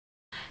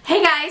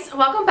Hey guys,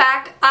 welcome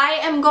back. I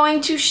am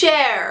going to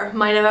share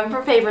my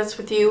November favorites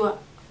with you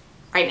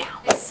right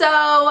now. So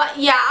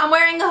yeah, I'm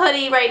wearing a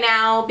hoodie right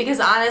now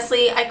because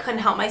honestly I couldn't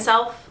help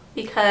myself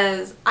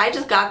because I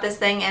just got this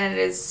thing and it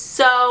is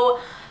so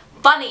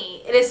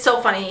funny. It is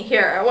so funny.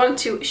 Here, I wanted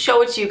to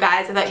show it to you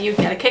guys. I thought you'd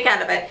get a kick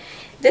out of it.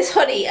 This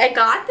hoodie, I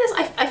got this,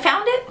 I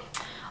found it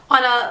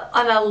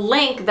on a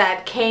link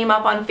that came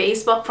up on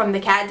Facebook from the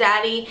Cat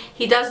Daddy.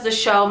 He does the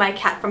show My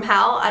Cat from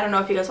Hell. I don't know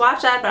if you guys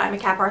watch that, but I'm a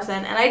cat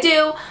person and I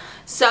do.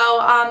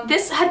 So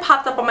this had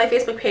popped up on my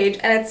Facebook page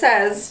and it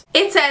says,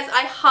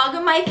 I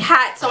hug my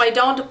cat so I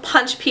don't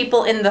punch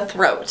people in the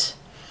throat.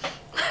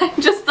 I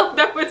just thought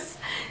that was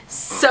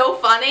so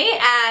funny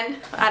and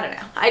I don't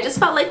know. I just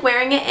felt like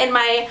wearing it in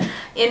my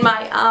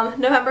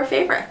November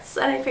favorites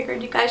and I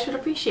figured you guys would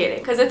appreciate it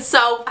because it's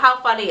so, how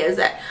funny is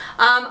it?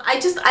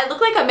 I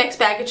look like a mixed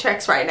bag of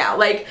tricks right now.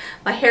 Like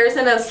my hair's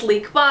in a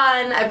sleek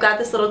bun, I've got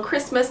this little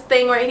Christmas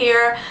thing right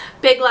here,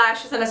 big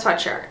lashes and a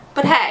sweatshirt.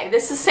 But hey,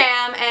 this is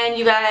Sam and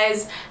you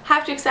guys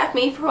have to accept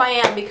me for who I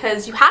am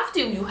because you have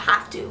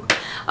to.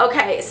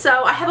 Okay,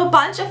 so I have a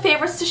bunch of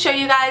favorites to show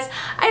you guys.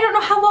 I don't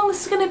know how long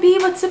this is going to be,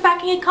 but sit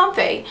back and get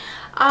comfy.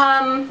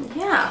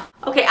 Yeah.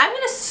 Okay, I'm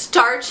going to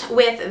start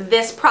with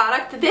this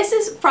product. This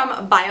is from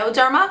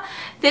Bioderma.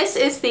 This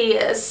is the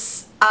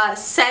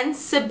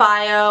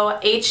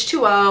Sensibio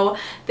H2O.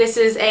 This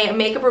is a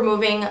makeup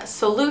removing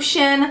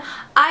solution.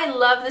 I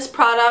love this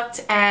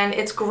product and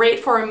it's great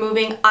for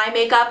removing eye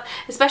makeup,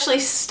 especially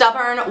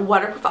stubborn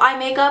waterproof eye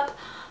makeup,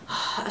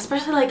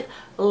 especially like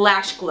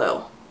lash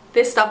glue.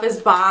 This stuff is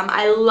bomb.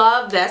 I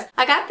love this.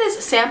 I got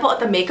this sample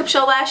at the makeup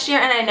show last year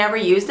and I never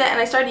used it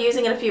and I started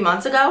using it a few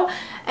months ago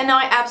and now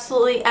I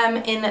absolutely am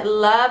in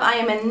love. I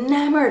am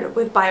enamored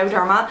with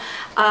Bioderma.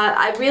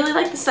 I really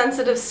like the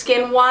sensitive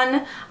skin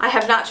one. I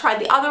have not tried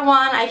the other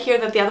one. I hear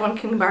that the other one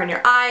can burn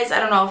your eyes. I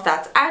don't know if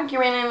that's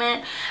accurate in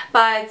it,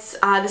 but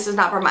this does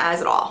not burn my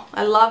eyes at all.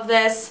 I love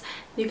this.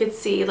 You can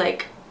see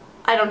like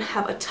I don't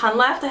have a ton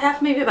left. I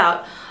have maybe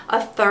about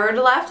a third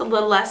left, a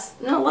little less,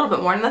 no, a little bit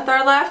more than a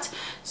third left.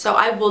 So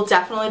I will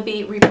definitely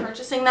be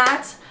repurchasing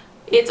that.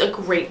 It's a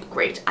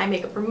great eye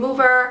makeup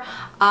remover.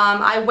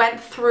 I went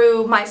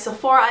through my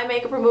Sephora eye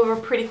makeup remover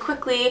pretty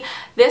quickly.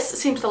 This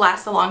seems to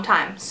last a long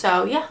time.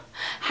 So yeah,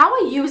 how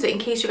I use it in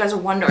case you guys are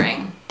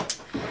wondering.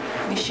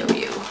 Let me show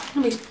you.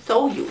 Let me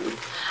show you.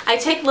 I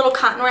take little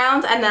cotton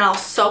rounds and then I'll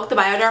soak the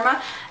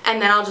Bioderma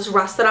and then I'll just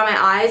rest it on my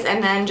eyes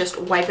and then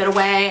just wipe it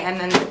away and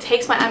then it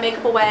takes my eye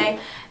makeup away.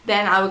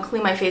 Then I would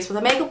clean my face with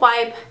a makeup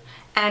wipe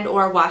and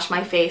or wash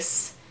my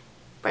face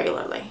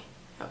regularly.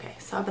 Okay,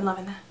 so I've been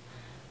loving that.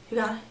 You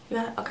got it? You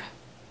got it? Okay.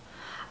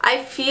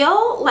 I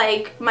feel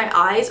like my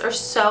eyes are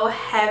so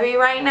heavy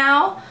right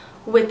now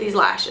with these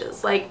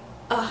lashes. Like,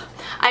 ugh.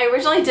 I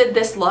originally did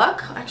this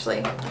look.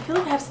 Actually, I feel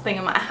like I have something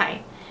in my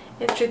eye,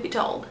 if truth be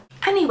told.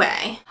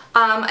 Anyway,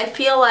 I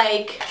feel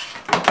like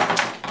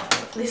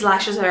these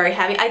lashes are very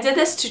heavy. I did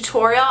this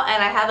tutorial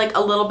and I had like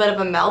a little bit of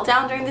a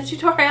meltdown during the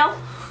tutorial.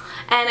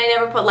 And I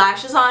never put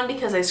lashes on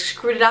because I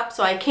screwed it up,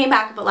 so I came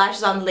back and put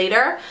lashes on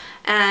later,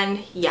 and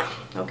yeah,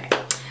 okay.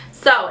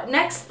 So,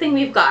 next thing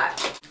we've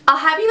got. I'll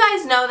have you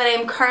guys know that I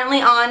am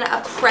currently on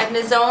a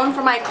prednisone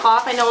for my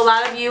cough. I know a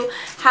lot of you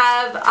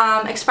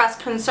have expressed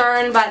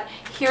concern, but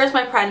here's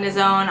my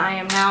prednisone. I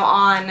am now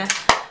on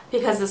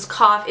because this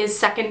cough is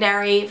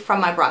secondary from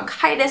my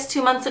bronchitis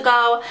 2 months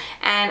ago,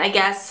 and I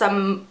guess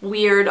some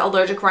weird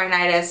allergic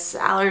rhinitis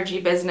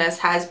allergy business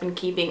has been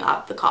keeping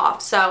up the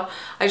cough. So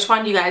I just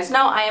wanted you guys to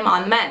know I am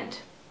on the mend.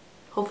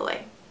 Hopefully.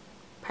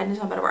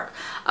 Prednisone better work.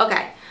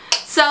 Okay.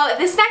 So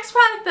this next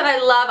product that I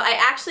love, I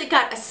actually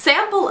got a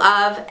sample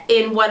of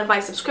in one of my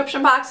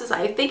subscription boxes.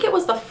 I think it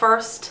was the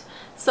first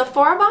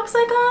Sephora box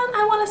I got.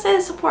 I want to say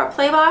the Sephora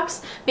Play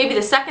box, maybe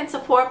the second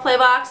Sephora Play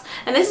box,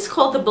 and this is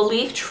called the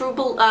Believe in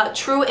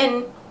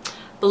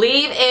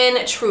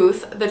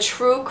Truth, the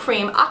True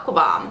Cream Aqua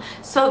Bomb.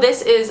 So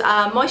this is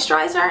a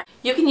moisturizer.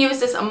 You can use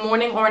this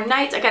morning or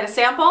night. I got a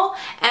sample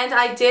and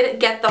I did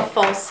get the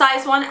full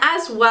size one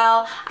as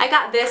well. I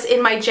got this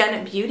in my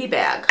Jen Beauty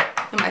bag.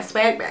 In my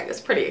swag bag.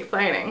 It's pretty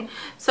exciting.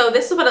 So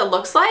this is what it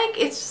looks like.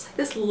 It's just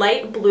this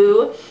light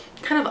blue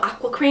kind of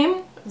aqua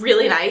cream.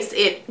 Really nice.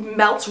 It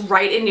melts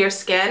right into your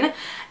skin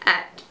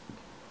and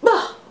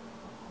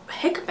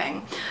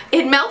hiccuping.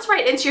 It melts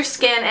right into your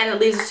skin and it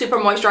leaves it super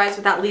moisturized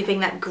without leaving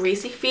that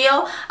greasy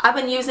feel. I've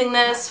been using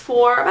this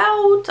for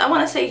about, I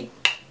want to say,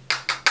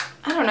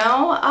 I don't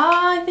know,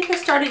 I think I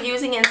started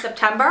using it in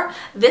September.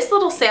 This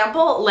little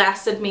sample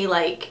lasted me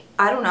like,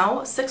 I don't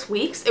know, 6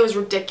 weeks. It was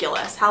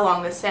ridiculous how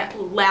long this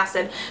sample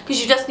lasted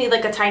because you just need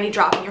like a tiny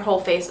drop and your whole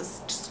face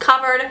is just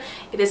covered.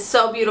 It is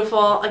so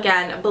beautiful.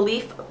 Again,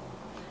 believe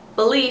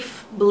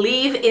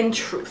in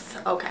truth.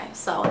 Okay,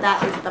 so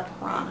that is the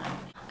product.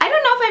 I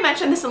don't know if I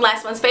mentioned this in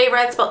last month's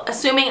favorites, but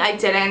assuming I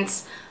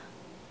didn't,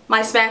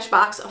 my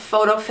Smashbox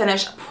Photo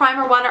Finish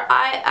Primer Water.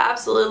 I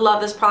absolutely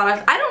love this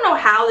product. I don't know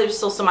how there's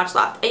still so much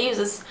left. I use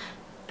this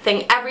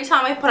thing every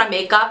time I put on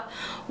makeup,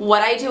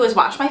 what I do is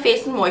wash my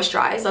face and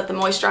moisturize, let the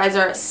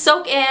moisturizer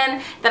soak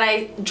in, then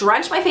I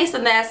drench my face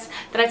in this,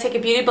 then I take a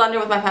beauty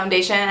blender with my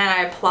foundation and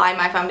I apply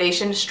my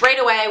foundation straight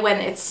away when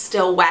it's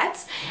still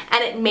wet,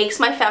 and it makes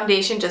my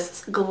foundation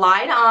just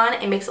glide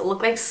on. It makes it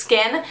look like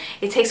skin.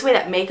 It takes away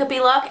that makeup-y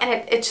look, and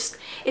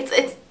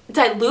it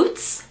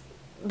dilutes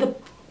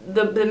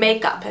the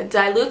makeup. It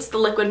dilutes the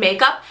liquid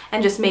makeup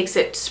and just makes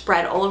it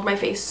spread all over my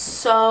face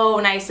so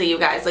nicely, you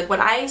guys. Like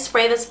when I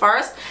spray this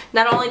first,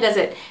 not only does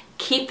it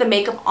keep the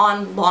makeup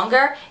on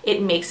longer,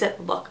 it makes it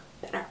look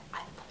better. I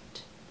love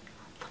it.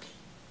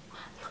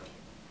 Love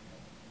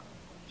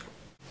it.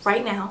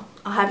 Right now,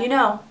 I'll have you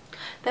know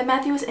that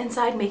Matthew is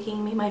inside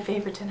making me my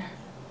favorite dinner.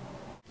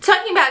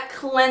 Talking about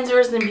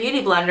cleansers and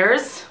beauty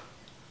blenders,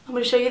 I'm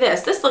going to show you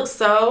this. This looks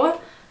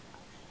so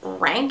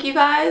rank, you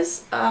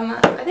guys. I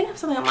think I have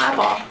something on my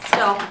eyeball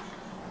still.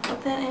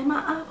 Something in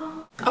my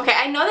eyeball. Okay,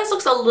 I know this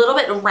looks a little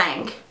bit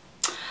rank,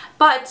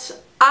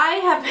 but I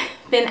have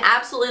been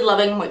absolutely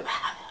loving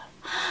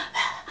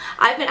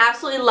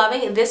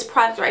this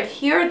product right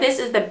here. This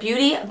is the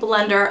Beauty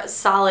Blender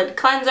Solid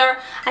Cleanser.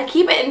 I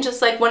keep it in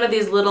just like one of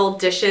these little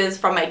dishes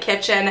from my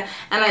kitchen, and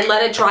I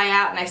let it dry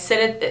out and I sit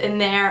it in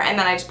there, and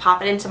then I just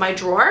pop it into my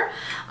drawer.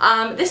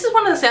 This is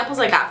one of the samples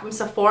I got from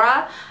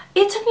Sephora.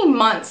 It took me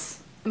months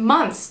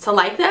to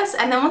like this,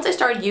 and then once I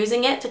started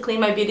using it to clean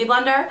my beauty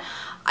blender,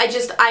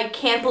 I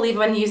can't believe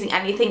I'm using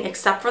anything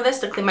except for this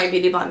to clean my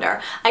beauty blender.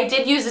 I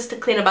did use this to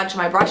clean a bunch of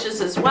my brushes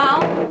as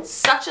well.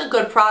 Such a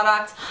good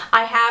product.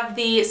 I have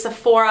the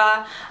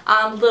Sephora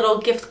little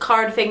gift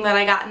card thing that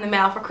I got in the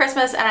mail for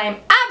Christmas, and I am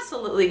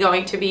absolutely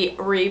going to be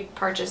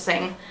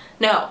purchasing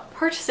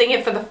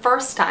it for the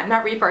first time,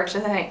 not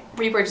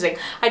repurchasing.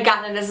 I'd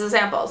gotten it as a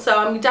sample, so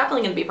I'm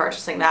definitely going to be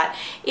purchasing that.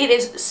 It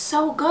is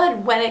so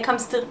good when it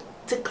comes to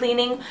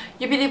cleaning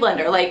your beauty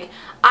blender. Like,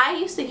 I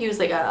used to use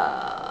like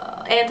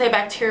a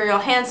antibacterial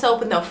hand soap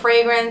with no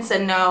fragrance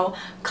and no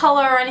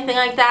color or anything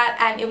like that,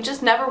 and it would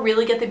just never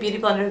really get the beauty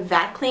blender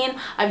that clean.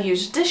 I've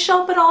used dish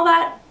soap and all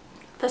that.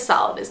 The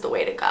Solid is the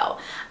way to go.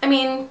 I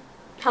mean,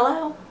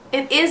 hello.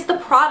 It is the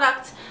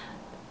product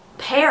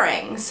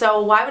pairing, so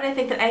why would I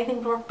think that anything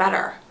would work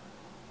better?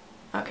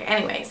 Okay,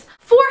 anyways.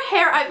 For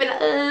hair, I've been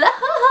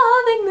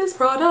loving this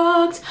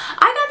product. I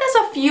got this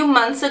a few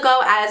months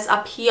ago as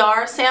a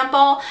PR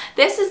sample.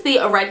 This is the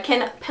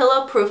Redken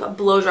Pillow Proof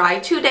Blow Dry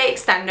 2-Day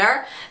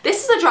Extender.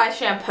 This is a dry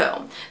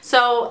shampoo.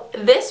 So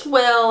this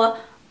will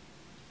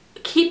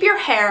keep your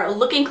hair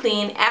looking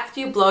clean after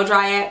you blow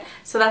dry it.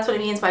 So that's what it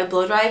means by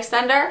blow dry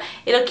extender.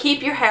 It'll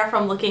keep your hair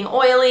from looking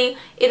oily.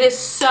 It is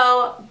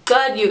so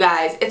good, you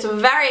guys. It's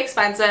very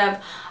expensive.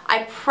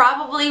 I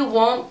probably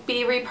won't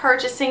be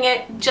repurchasing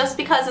it just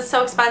because it's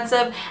so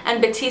expensive, and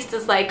Batiste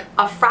is like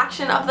a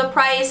fraction of the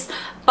price,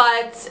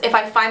 but if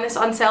I find this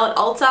on sale at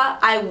Ulta,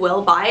 I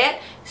will buy it.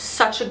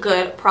 Such a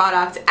good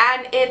product,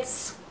 and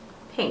it's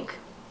pink.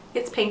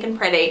 It's pink and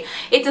pretty.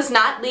 It does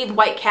not leave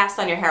white cast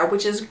on your hair,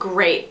 which is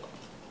great.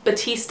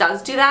 Batiste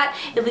does do that.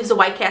 It leaves a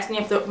white cast and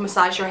you have to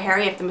massage your hair,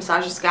 you have to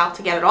massage your scalp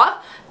to get it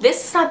off.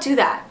 This does not do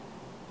that.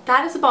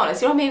 That is a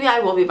bonus. You know, maybe I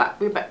will be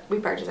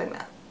repurchasing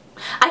that.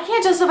 I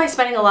can't justify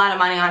spending a lot of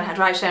money on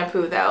dry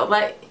shampoo though,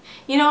 but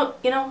you know,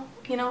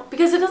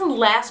 because it doesn't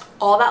last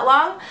all that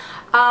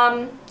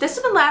long. This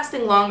has been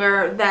lasting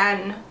longer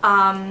than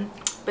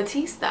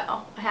Batiste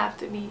though. I have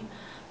to be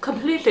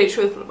completely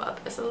truthful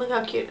about this, and look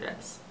how cute it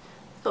is.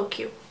 So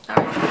cute.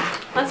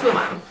 Alright, let's move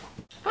on.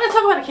 I'm going to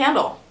talk about a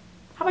candle.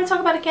 How about I talk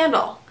about a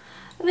candle?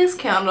 This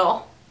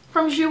candle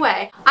from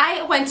Jouer.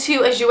 I went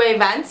to a Jouer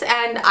event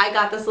and I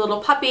got this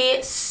little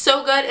puppy.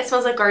 So good. It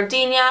smells like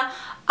gardenia.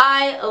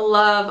 I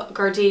love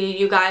gardenia,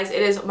 you guys.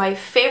 It is my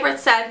favorite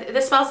scent.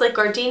 This smells like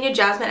gardenia,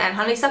 jasmine, and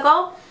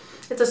honeysuckle.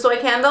 It's a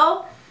soy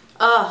candle.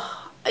 Ugh.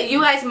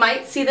 You guys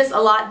might see this a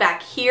lot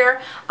back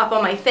here up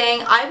on my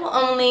thing. I will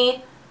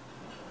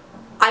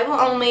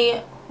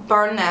only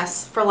burn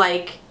this for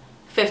like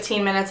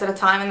 15 minutes at a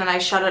time, and then I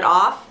shut it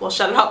off. Well,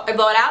 shut it off. I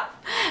blow it out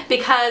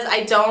because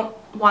I don't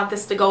want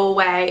this to go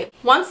away.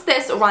 Once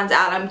this runs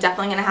out, I'm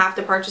definitely going to have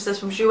to purchase this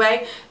from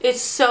Jouer.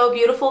 It's so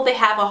beautiful. They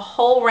have a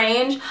whole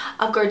range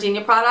of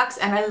gardenia products,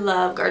 and I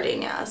love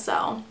gardenia,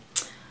 so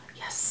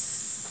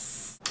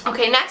yes.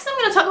 Okay, next I'm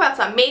going to talk about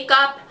some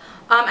makeup.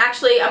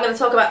 Actually, I'm going to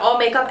talk about all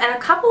makeup and a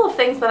couple of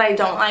things that I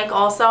don't like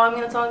also I'm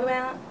going to talk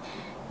about.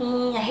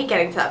 I hate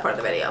getting to that part of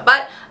the video,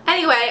 but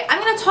anyway,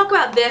 I'm going to talk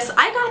about this.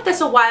 I got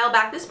this a while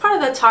back. This is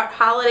part of the Tarte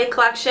Holiday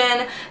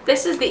Collection.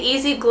 This is the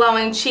Easy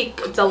Glowing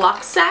Cheek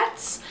Deluxe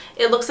Sets.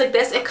 It looks like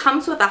this. It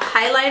comes with a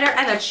highlighter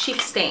and a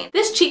cheek stain.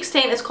 This cheek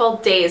stain is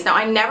called Days. Now,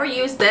 I never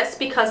use this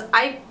because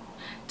I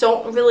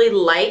don't really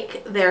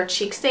like their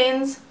cheek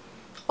stains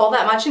all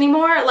that much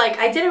anymore. Like,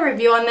 I did a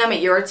review on them a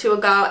year or two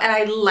ago, and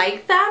I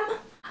like them.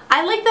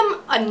 I like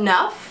them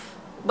enough,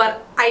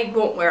 but I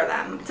won't wear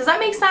them. Does that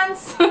make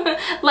sense?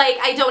 Like,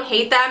 I don't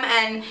hate them,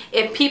 and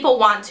if people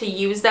want to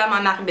use them,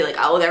 I'm not gonna be like,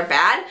 oh, they're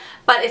bad,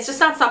 but it's just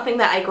not something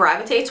that I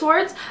gravitate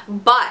towards.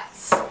 But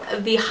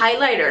the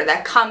highlighter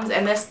that comes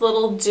in this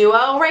little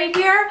duo right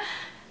here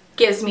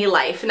gives me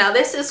life. Now,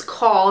 this is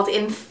called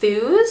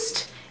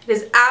Enthused. It It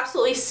is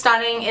absolutely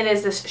stunning. It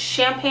is this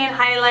champagne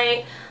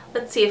highlight.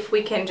 Let's see if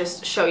we can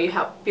just show you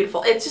how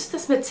beautiful. It's just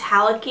this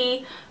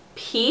metallic-y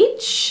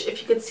peach,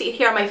 if you could see it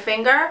here on my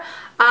finger.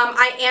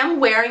 I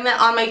am wearing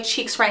that on my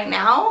cheeks right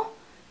now.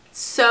 It's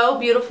so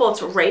beautiful.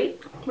 It's right,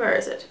 where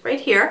is it? Right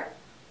here.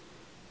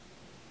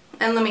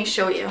 And let me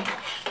show you. I'm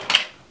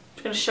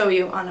just going to show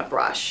you on a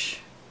brush.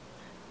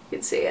 You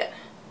can see it.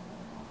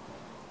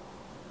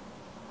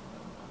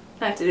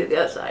 I have to do the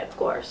other side, of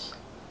course.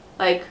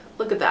 Like,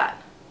 look at that.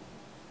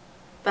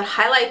 That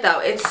highlight though,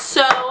 it's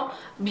so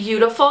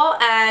beautiful,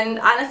 and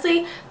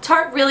honestly,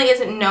 Tarte really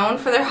isn't known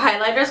for their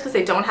highlighters because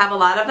they don't have a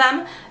lot of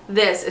them.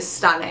 This is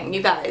stunning,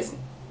 you guys.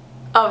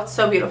 Oh, it's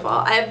so beautiful.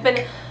 I've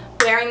been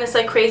wearing this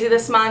like crazy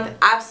this month.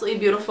 Absolutely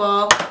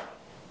beautiful.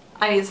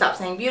 I need to stop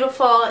saying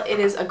beautiful. It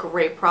is a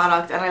great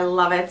product and I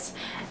love it,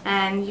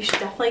 and you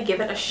should definitely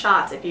give it a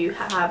shot if you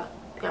have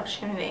the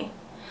opportunity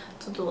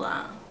to do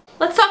that.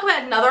 Let's talk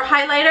about another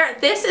highlighter.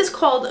 This is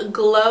called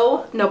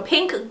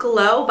Pink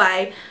Glow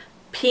by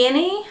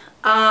Peony.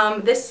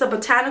 This is a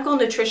botanical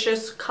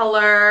nutritious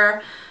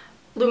color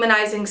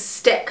luminizing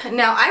stick.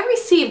 Now I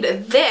received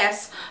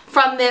this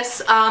from this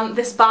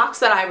this box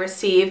that I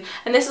received,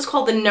 and this is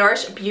called the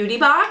Nourish Beauty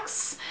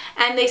Box,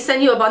 and they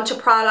send you a bunch of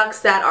products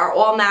that are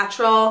all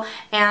natural,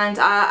 and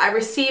I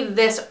received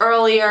this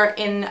earlier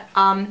in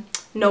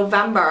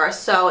November.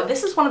 So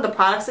this is one of the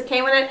products that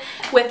came with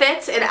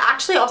it. It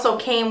actually also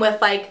came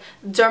with like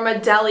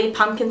Dermadeli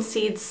pumpkin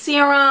seed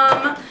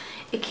serum.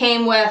 It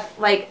came with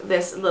like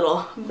this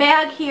little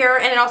bag here,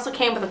 and it also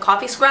came with a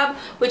coffee scrub,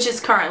 which is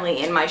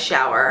currently in my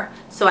shower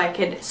so I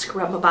could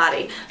scrub my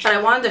body. But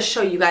I wanted to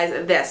show you guys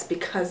this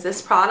because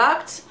this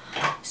product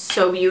is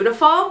so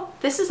beautiful.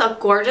 This is a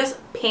gorgeous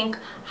pink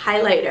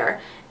highlighter,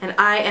 and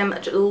I am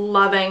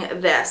loving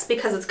this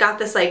because it's got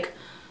this like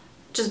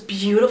just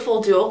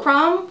beautiful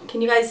duochrome.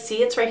 Can you guys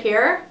see? It's right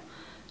here.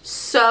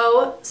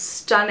 So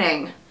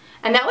stunning.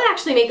 And that would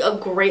actually make a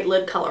great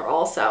lid color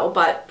also,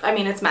 but I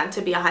mean, it's meant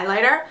to be a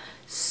highlighter.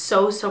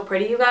 So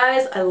pretty, you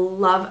guys. I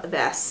love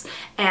this,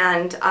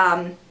 and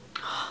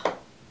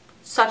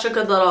such a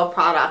good little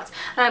product.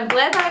 And I'm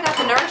glad that I got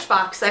the Nourish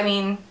box. I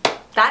mean,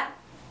 that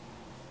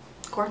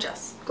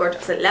gorgeous,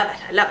 gorgeous. I love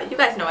it. I love it. You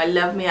guys know I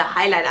love me a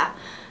highlighter.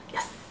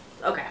 Yes.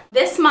 Okay.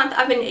 This month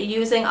I've been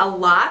using a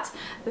lot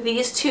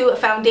these two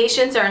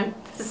foundations. Are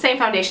the same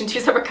foundation, two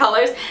separate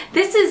colors.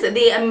 This is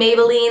the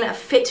Maybelline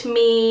Fit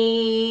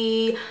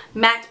Me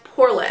Matte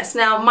Poreless.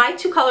 Now my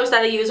two colors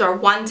that I use are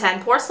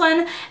 110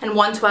 Porcelain and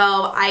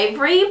 112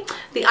 Ivory.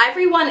 The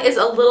Ivory one is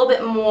a little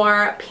bit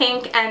more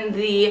pink, and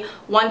the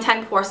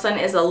 110 Porcelain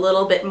is a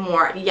little bit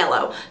more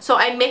yellow. So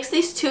I mix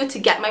these two to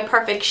get my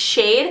perfect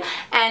shade,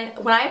 and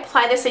when I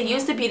apply this I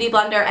use the Beauty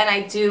Blender and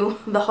I do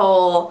the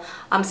whole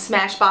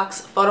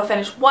Smashbox Photo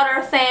Finish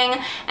Water thing,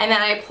 and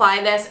then I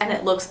apply this and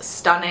it looks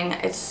stunning.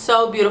 It's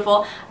so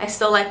beautiful. I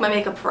still like my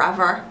Makeup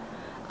Forever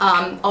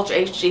Ultra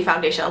HD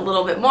foundation a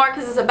little bit more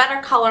because it's a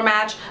better color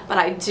match, but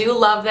I do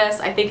love this.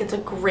 I think it's a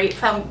great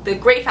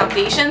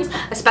foundations,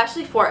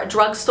 especially for a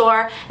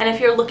drugstore, and if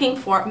you're looking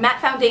for matte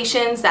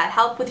foundations that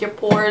help with your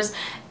pores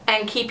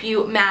and keep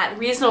you matte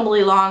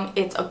reasonably long,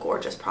 it's a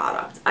gorgeous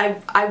product.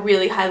 I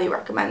really highly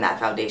recommend that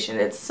foundation.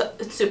 It's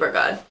super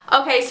good.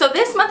 Okay, so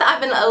this month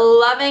I've been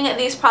loving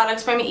these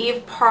products from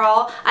Eve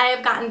Pearl. I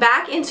have gotten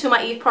back into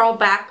my Eve Pearl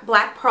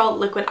Black Pearl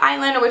liquid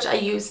eyeliner, which I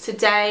used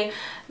today.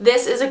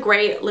 This is a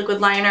great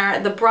liquid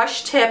liner. The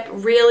brush tip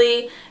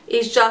really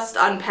is just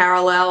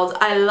unparalleled.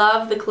 I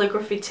love the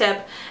calligraphy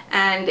tip,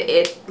 and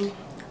it's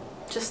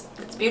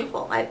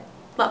beautiful. I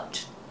love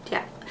it.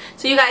 Yeah.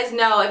 So you guys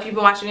know, if you've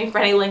been watching me for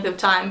any length of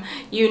time,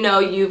 you know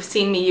you've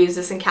seen me use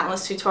this in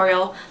countless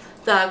tutorials.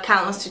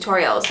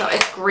 So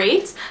it's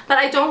great, but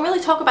I don't really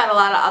talk about a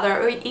lot of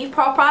other Eve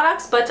Pearl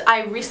products, but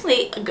I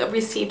recently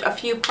received a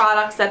few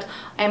products that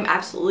I am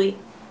absolutely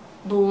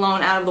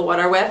blown out of the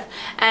water with,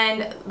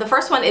 and the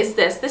first one is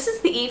this. This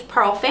is the Eve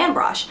Pearl fan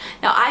brush.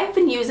 Now I've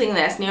been using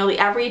this nearly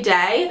every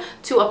day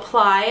to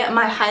apply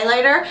my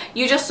highlighter.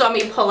 You just saw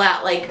me pull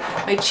out like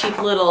my cheap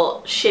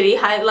little shitty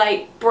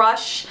highlight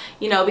brush,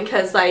 you know,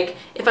 because like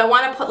if I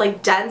want to put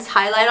like dense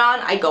highlight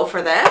on, I go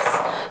for this.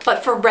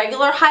 But for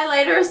regular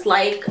highlighters,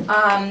 like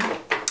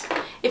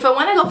if I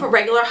want to go for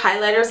regular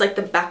highlighters like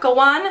the Becca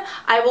one,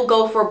 I will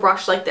go for a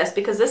brush like this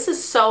because this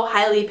is so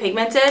highly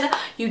pigmented.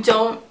 You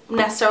don't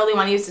necessarily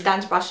want to use a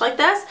dense brush like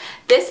this.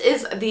 This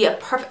is the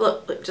perfect,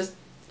 look, just,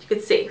 you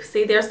can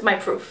see, there's my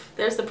proof.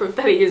 There's the proof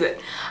that I use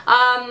it.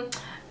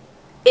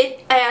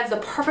 It adds the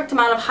perfect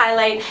amount of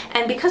highlight,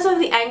 and because of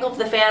the angle of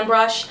the fan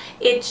brush,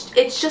 it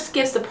just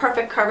gives the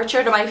perfect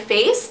curvature to my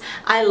face.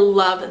 I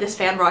love this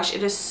fan brush.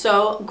 It is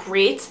so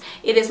great.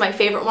 It is my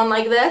favorite one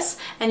like this,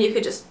 and you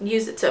could just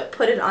use it to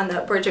put it on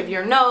the bridge of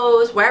your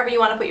nose, wherever you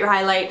want to put your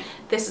highlight.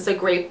 This is a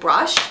great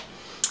brush.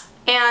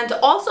 And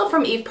also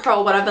from Eve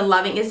Pearl, what I've been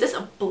loving is this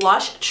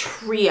blush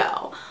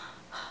trio.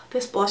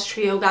 This blush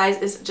trio,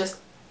 guys, is just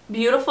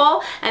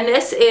beautiful, and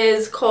this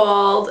is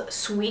called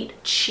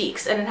Sweet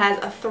Cheeks, and it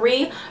has a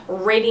 3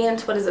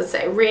 radiant, what does it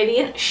say,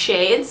 radiant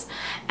shades.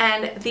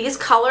 And these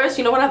colors,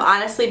 you know what I've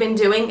honestly been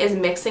doing is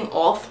mixing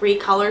all 3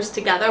 colors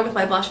together with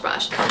my blush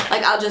brush.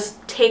 Like I'll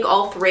just take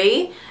all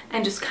 3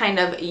 and just kind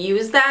of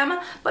use them,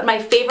 but my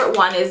favorite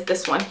one is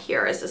this one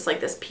here. Is this like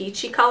this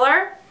peachy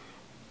color.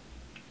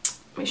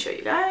 Let me show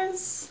you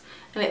guys.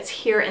 And it's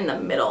here in the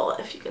middle,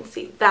 if you can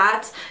see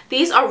that.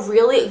 These are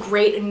really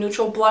great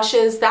neutral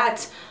blushes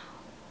that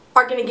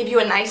are going to give you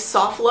a nice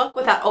soft look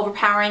without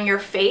overpowering your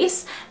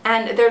face,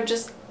 and they're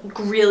just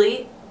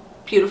really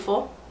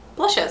beautiful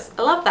blushes.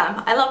 I love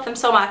them. I love them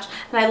so much,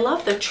 and I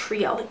love the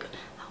trio. Like,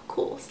 how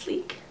cool,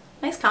 sleek,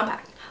 nice,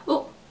 compact.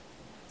 Oh,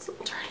 it's a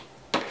little dirty.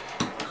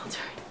 A little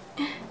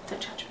dirty.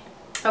 Don't judge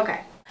me.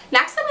 Okay,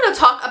 next I'm going to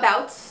talk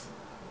about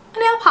a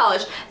nail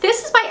polish.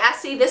 This is by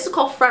Essie. This is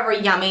called Forever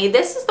Yummy.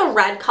 This is the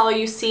red color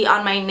you see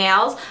on my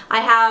nails.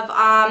 I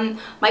have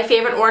my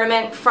favorite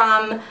ornament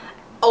from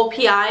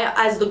OPI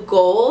as the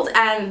gold,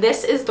 and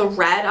this is the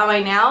red on my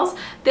nails.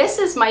 This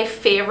is my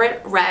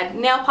favorite red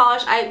nail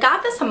polish. I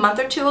got this a month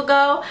or 2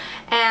 ago,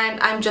 and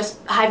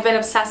I've been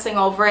obsessing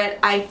over it.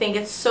 I think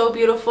it's so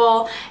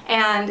beautiful,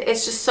 and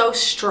it's just so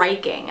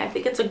striking. I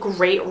think it's a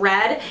great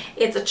red.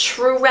 It's a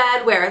true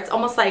red where it's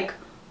almost like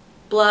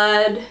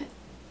blood,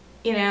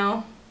 you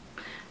know,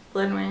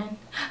 blood red.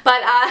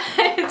 But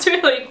it's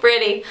really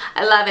pretty.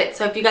 I love it.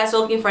 So if you guys are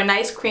looking for a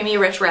nice creamy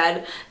rich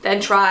red, then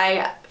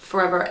try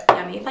Forever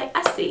Yummy by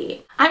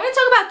Essie. I'm going to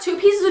talk about 2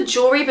 pieces of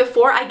jewelry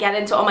before I get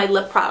into all my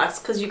lip products,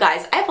 because you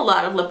guys, I have a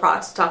lot of lip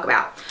products to talk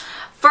about.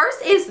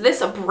 First is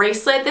this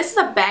bracelet. This is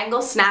a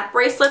bangle snap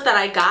bracelet that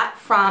I got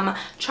from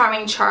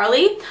Charming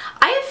Charlie.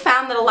 I have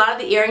found that a lot of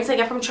the earrings I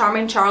get from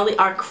Charming Charlie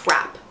are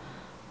crap.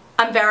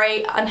 I'm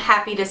very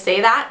unhappy to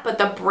say that, but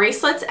the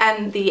bracelets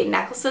and the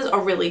necklaces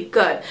are really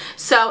good.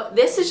 So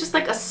this is just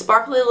like a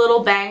sparkly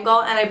little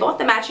bangle, and I bought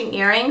the matching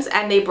earrings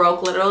and they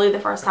broke literally the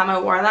first time I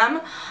wore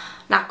them.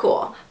 Not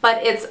cool,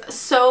 but it's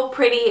so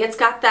pretty. It's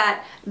got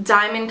that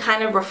diamond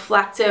kind of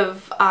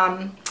reflective,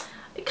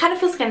 it kind of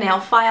feels like a nail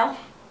file,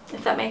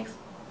 if that makes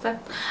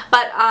sense.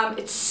 But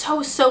it's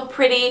so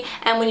pretty,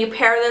 and when you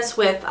pair this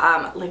with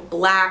like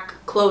black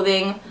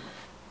clothing,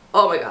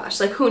 oh my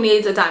gosh, like who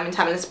needs a diamond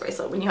timeless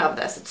bracelet when you have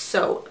this? It's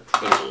so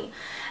pretty.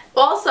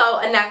 Also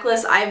a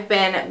necklace, I've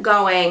been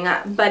going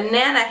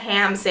banana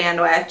ham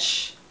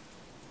sandwich.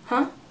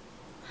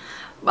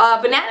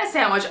 Banana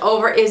sandwich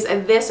over is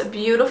this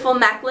beautiful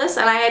necklace,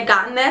 and I had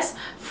gotten this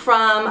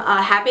from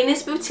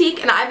Happiness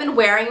Boutique, and I've been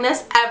wearing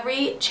this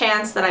every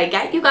chance that I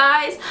get, you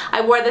guys.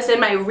 I wore this in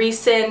my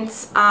recent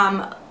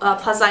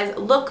plus size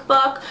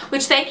lookbook,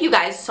 which thank you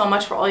guys so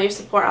much for all your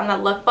support on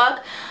that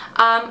lookbook.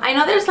 I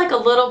know there's like a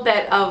little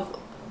bit of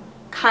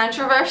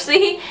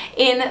controversy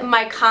in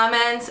my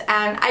comments,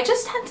 and I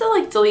just tend to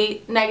like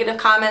delete negative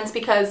comments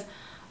because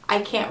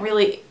I can't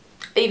really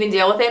even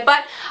deal with it.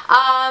 But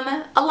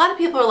a lot of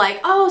people are like,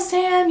 oh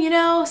Sam, you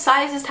know,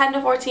 sizes 10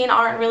 to 14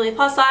 aren't really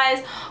plus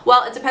size.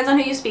 Well, it depends on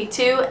who you speak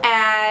to,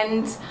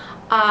 and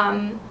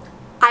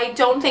I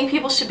don't think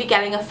people should be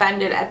getting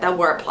offended at the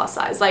word plus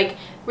size. Like,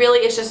 really,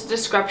 it's just a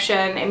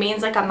description. It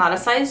means like I'm not a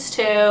size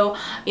 2,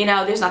 you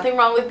know, there's nothing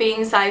wrong with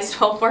being size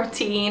 12,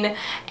 14,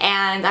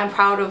 and I'm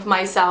proud of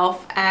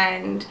myself,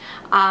 and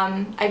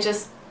I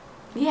just,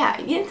 yeah,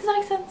 does that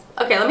make sense?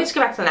 Okay, let me just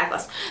get back to the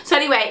necklace. So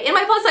anyway, in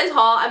my plus size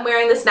haul, I'm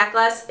wearing this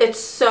necklace. It's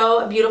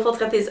so beautiful. It's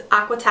got these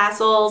aqua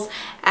tassels,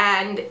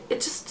 and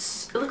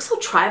it looks so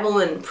tribal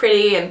and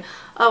pretty, and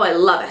oh, I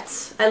love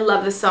it. I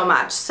love this so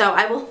much. So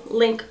I will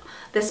link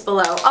this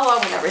below, along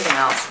with everything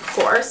else, of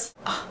course.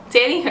 Oh,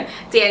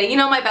 Danny, you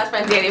know my best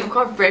friend Danny, of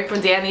course, break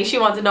from Danny. She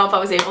wanted to know if I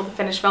was able to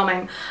finish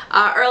filming.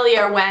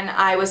 Earlier when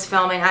I was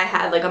filming, I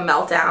had like a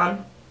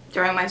meltdown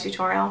during my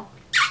tutorial.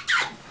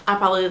 I'll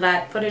probably leave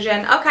that footage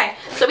in. Okay,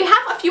 so we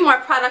have a few more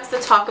products to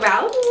talk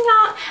about,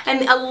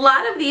 and a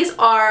lot of these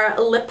are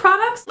lip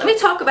products. Let me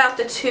talk about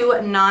the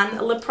 2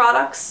 non-lip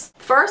products.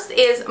 First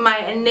is my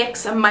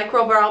NYX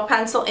Micro Brow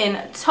Pencil in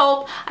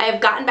Taupe. I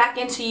have gotten back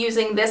into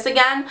using this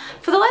again.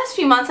 For the last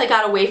few months I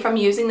got away from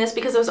using this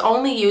because I was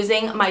only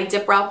using my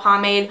Dip Brow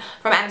Pomade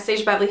from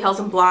Anastasia Beverly Hills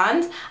in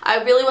Blonde.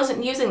 I really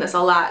wasn't using this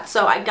a lot,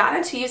 so I got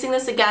into using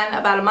this again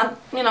about a month,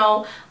 you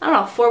know, I don't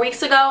know, 4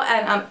 weeks ago,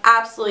 and I'm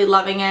absolutely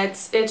loving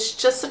it. It's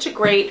just such a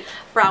great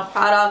brow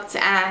product,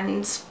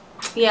 and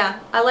yeah,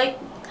 I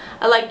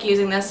like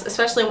using this,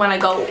 especially when I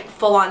go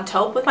full on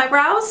taupe with my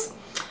brows.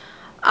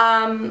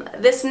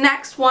 This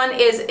next one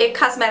is IT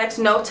Cosmetics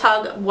No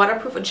Tug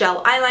Waterproof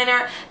Gel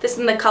Eyeliner. This is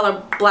in the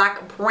color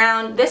Black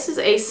Brown. This is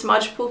a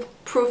smudge proof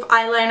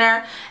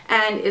eyeliner,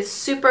 and it's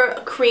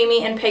super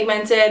creamy and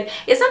pigmented.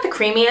 It's not the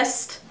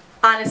creamiest,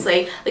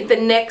 honestly. Like the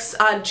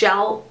NYX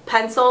gel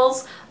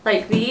pencils,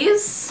 like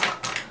these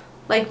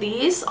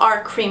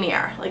are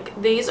creamier.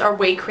 Like these are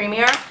way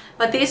creamier,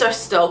 but these are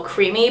still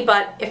creamy.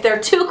 But if they're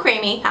too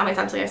creamy, how many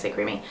times did I say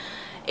creamy?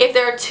 If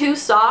they're too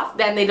soft,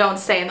 then they don't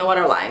stay in the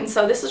waterline.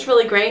 So this is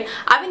really great.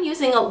 I've been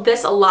using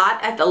this a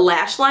lot at the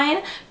lash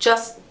line,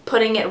 just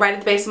putting it right at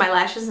the base of my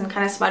lashes and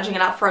kind of smudging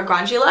it up for a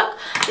grungy look.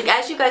 Like,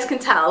 as you guys can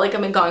tell, like,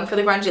 I've been going for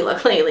the grungy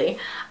look lately.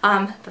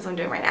 That's what I'm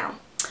doing right now.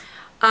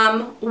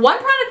 One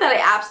product that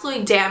I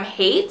absolutely damn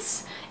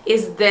hate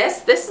is this.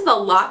 This is the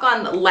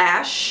Lock-On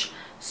Lash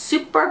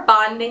Super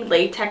Bonding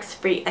Latex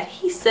Free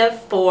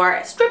Adhesive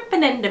for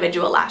stripping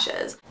individual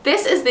lashes.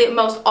 This is the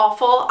most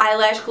awful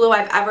eyelash glue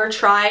I've ever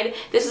tried.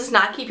 This does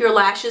not keep your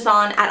lashes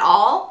on at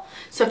all.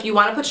 So if you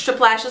want to put strip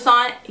lashes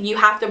on, you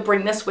have to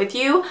bring this with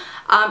you.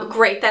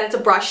 Great that it's a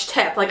brush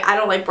tip. Like, I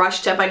don't like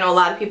brush tip. I know a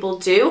lot of people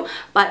do,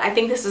 but I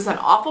think this is an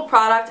awful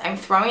product. I'm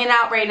throwing it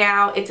out right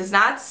now. It does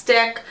not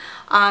stick.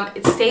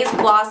 It stays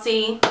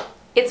glossy.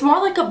 It's more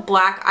like a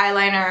black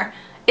eyeliner.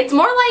 It's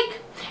more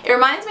like, it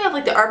reminds me of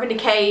like the Urban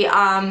Decay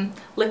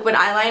liquid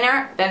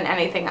eyeliner than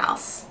anything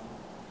else,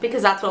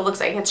 because that's what it looks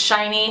like. It's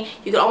shiny.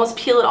 You can almost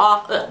peel it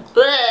off.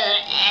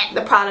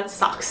 The product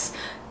sucks.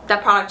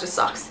 That product just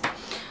sucks.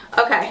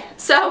 Okay,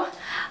 so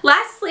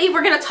lastly,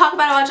 we're going to talk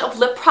about a bunch of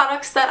lip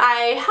products that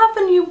I have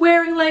been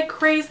wearing like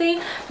crazy.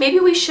 Maybe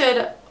we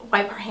should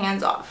wipe our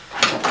hands off.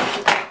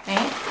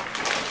 Okay.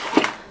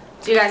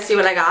 Do you guys see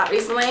what I got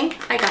recently?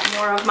 I got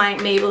more of my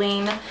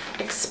Maybelline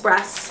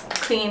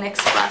Clean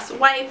Express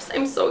wipes.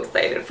 I'm so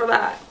excited for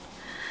that.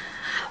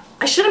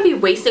 I shouldn't be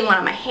wasting one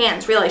on my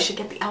hands. Really, I should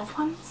get the e.l.f.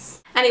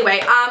 ones.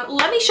 Anyway,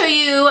 let me show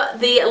you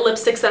the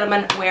lipsticks that I've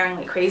been wearing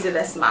like crazy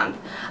this month.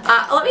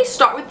 Let me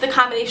start with the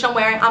combination I'm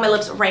wearing on my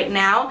lips right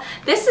now.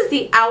 This is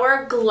the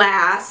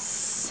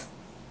Hourglass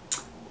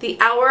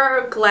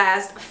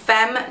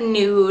Femme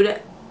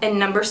Nude in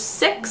number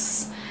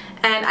 6.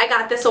 And I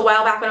got this a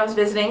while back when I was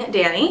visiting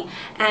Danny.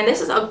 And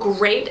this is a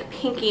great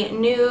pinky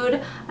nude.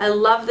 I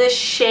love this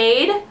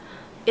shade.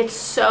 It's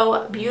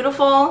so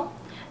beautiful.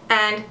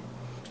 And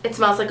it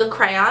smells like a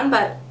crayon,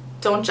 but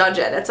don't judge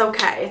it. It's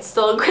okay. It's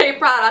still a great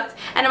product.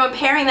 And I'm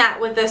pairing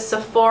that with this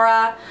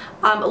Sephora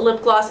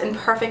lip gloss in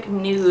Perfect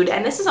Nude.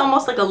 And this is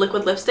almost like a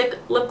liquid lipstick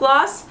lip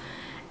gloss.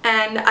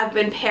 And I've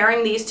been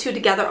pairing these two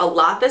together a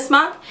lot this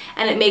month.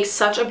 And it makes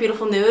such a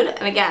beautiful nude.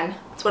 And again,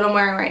 that's what I'm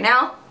wearing right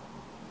now.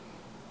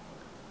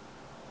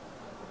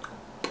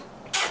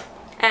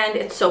 And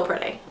it's so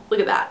pretty. Look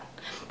at that.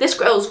 This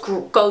goes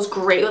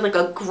great with like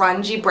a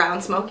grungy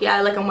brown smoky eye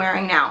like I'm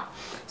wearing now.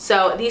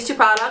 So these two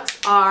products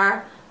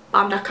are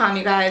bomb.com,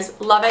 you guys.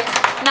 Love it.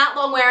 Not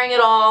long wearing at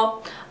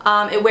all.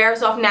 It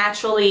wears off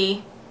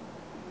naturally,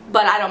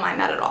 but I don't mind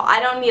that at all. I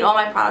don't need all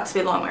my products to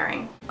be long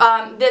wearing.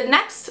 The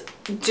next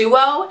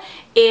duo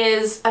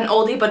is an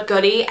oldie but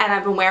goodie, and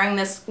I've been wearing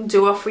this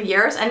duo for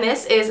years, and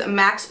this is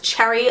MAC's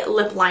Cherry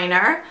Lip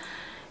Liner.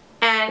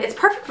 And it's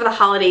perfect for the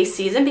holiday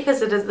season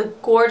because it is the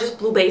gorgeous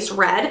blue base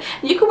red.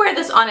 And you can wear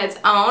this on its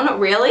own,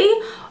 really,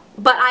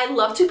 but I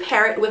love to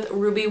pair it with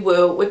Ruby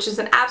Woo, which is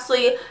an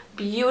absolutely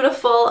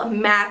beautiful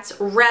matte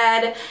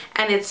red,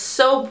 and it's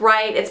so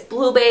bright. It's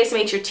blue base,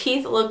 makes your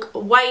teeth look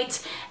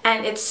white,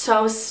 and it's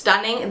so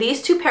stunning.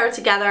 These two paired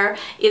together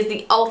is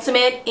the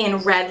ultimate in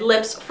red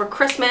lips for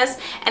Christmas,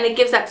 and it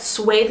gives that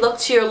suede look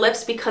to your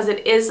lips because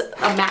it is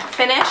a matte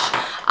finish.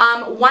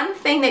 One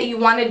thing you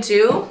want to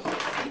do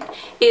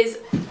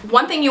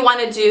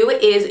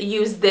is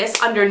use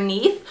this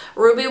underneath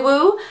Ruby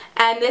Woo,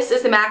 and this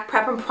is the MAC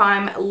Prep and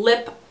Prime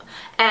Lip,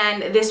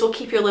 and this will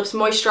keep your lips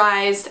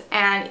moisturized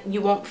and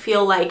you won't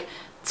feel like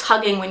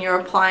tugging when you're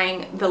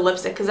applying the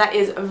lipstick, because that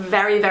is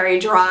very, very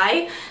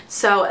dry.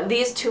 So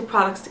these two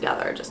products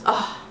together are just,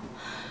 oh,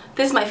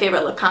 this is my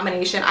favorite lip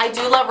combination. I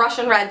do love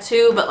Russian Red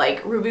too, but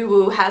like Ruby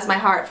Woo has my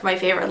heart for my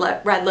favorite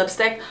red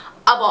lipstick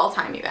of all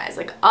time, you guys.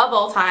 Like, of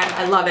all time,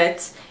 I love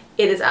it.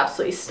 It is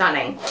absolutely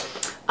stunning.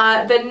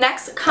 The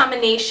next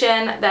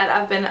combination that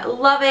I've been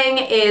loving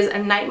is a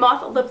Night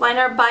Moth lip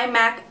liner by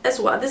MAC as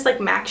well. This is like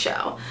MAC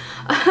Show.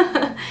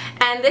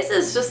 And this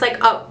is just like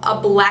a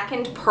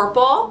blackened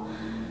purple.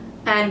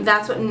 And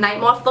that's what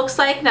Night Moth looks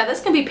like. Now this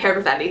can be paired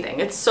with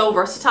anything. It's so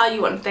versatile,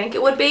 you wouldn't think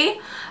it would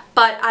be.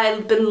 But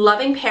I've been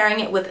loving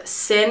pairing it with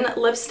Sin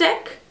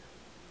lipstick.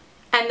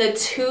 And the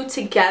two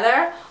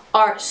together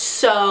are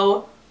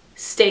so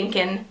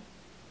stinking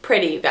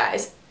pretty, you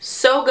guys.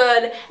 So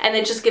good, and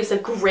it just gives a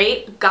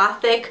great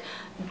gothic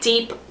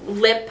deep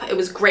lip. It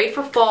was great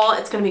for fall.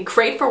 It's going to be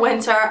great for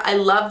winter. I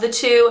love the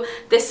two.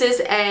 This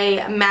is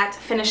a matte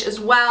finish as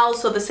well,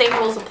 so the same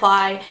rules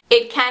apply.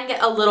 It can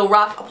get a little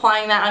rough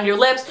applying that on your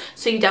lips,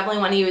 so you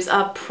definitely want to use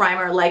a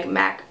primer like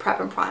MAC Prep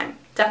and Prime.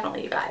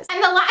 Definitely, you guys.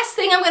 And the last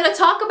thing I'm going to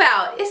talk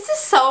about is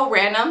just so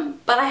random,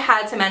 but I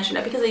had to mention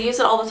it because I use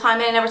it all the time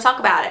and I never talk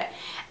about it.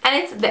 And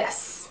it's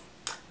this.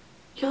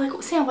 You're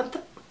like, Sam, what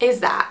the is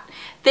that?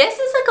 This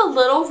is like a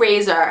little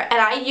razor, and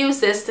I use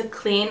this to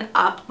clean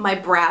up my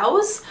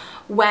brows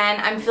when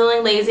I'm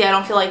feeling lazy. I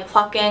don't feel like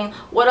plucking.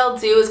 What I'll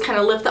do is kind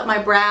of lift up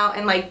my brow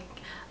and like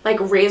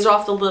razor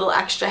off the little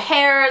extra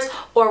hairs,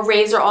 or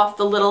razor off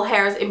the little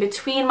hairs in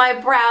between my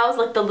brows,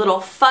 like the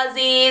little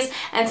fuzzies,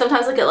 and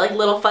sometimes I get like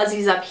little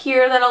fuzzies up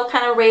here that I'll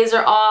kind of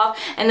razor off.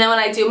 And then when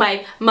I do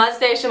my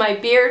mustache and my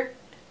beard,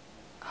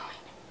 oh,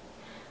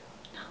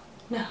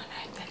 no,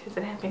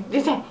 Does it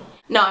happen?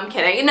 No, I'm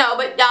kidding. No,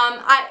 but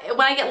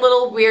when I get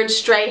little weird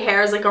stray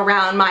hairs like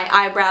around my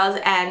eyebrows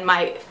and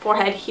my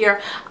forehead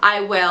here,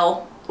 I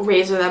will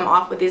razor them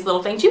off with these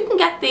little things. You can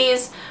get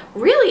these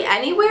really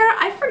anywhere.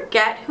 I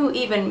forget who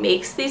even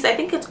makes these. I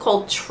think it's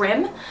called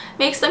Trim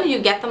makes them. You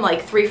get them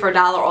like 3 for $1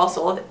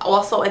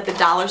 also at the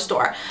dollar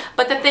store.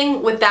 But the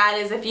thing with that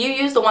is if you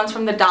use the ones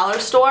from the dollar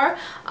store,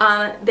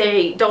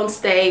 they don't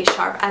stay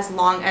sharp as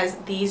long as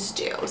these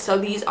do. So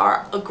these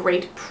are a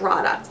great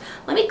product.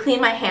 Let me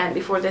clean my hand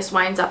before this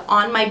winds up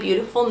on my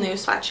beautiful new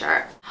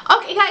sweatshirt.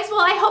 Okay guys,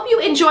 well I hope you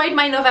enjoyed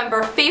my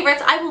November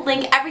favorites. I will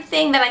link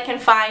everything that I can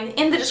find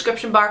in the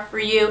description bar for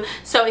you.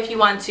 So if you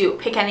want to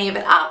pick any of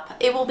it up,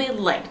 it will be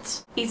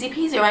linked. Easy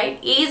peasy, right?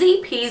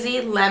 Easy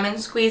peasy lemon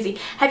squeezy.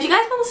 Have you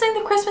guys been listening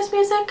to Christmas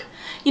music?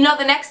 You know,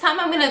 the next time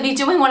I'm going to be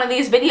doing one of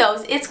these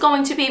videos, it's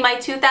going to be my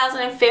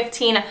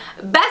 2015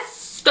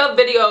 best of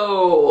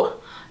video.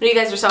 You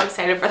guys are so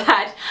excited for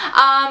that.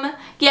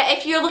 Yeah,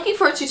 if you're looking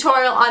for a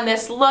tutorial on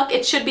this look,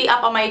 it should be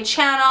up on my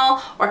channel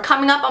or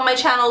coming up on my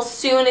channel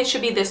soon. It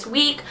should be this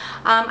week.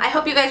 I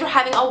hope you guys are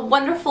having a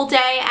wonderful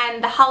day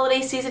and the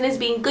holiday season is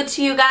being good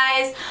to you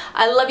guys.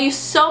 I love you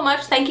so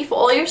much. Thank you for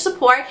all your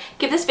support.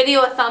 Give this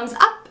video a thumbs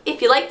up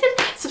if you liked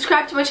it.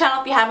 Subscribe to my channel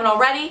if you haven't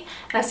already.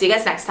 And I'll see you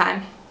guys next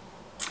time.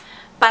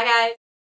 Bye guys.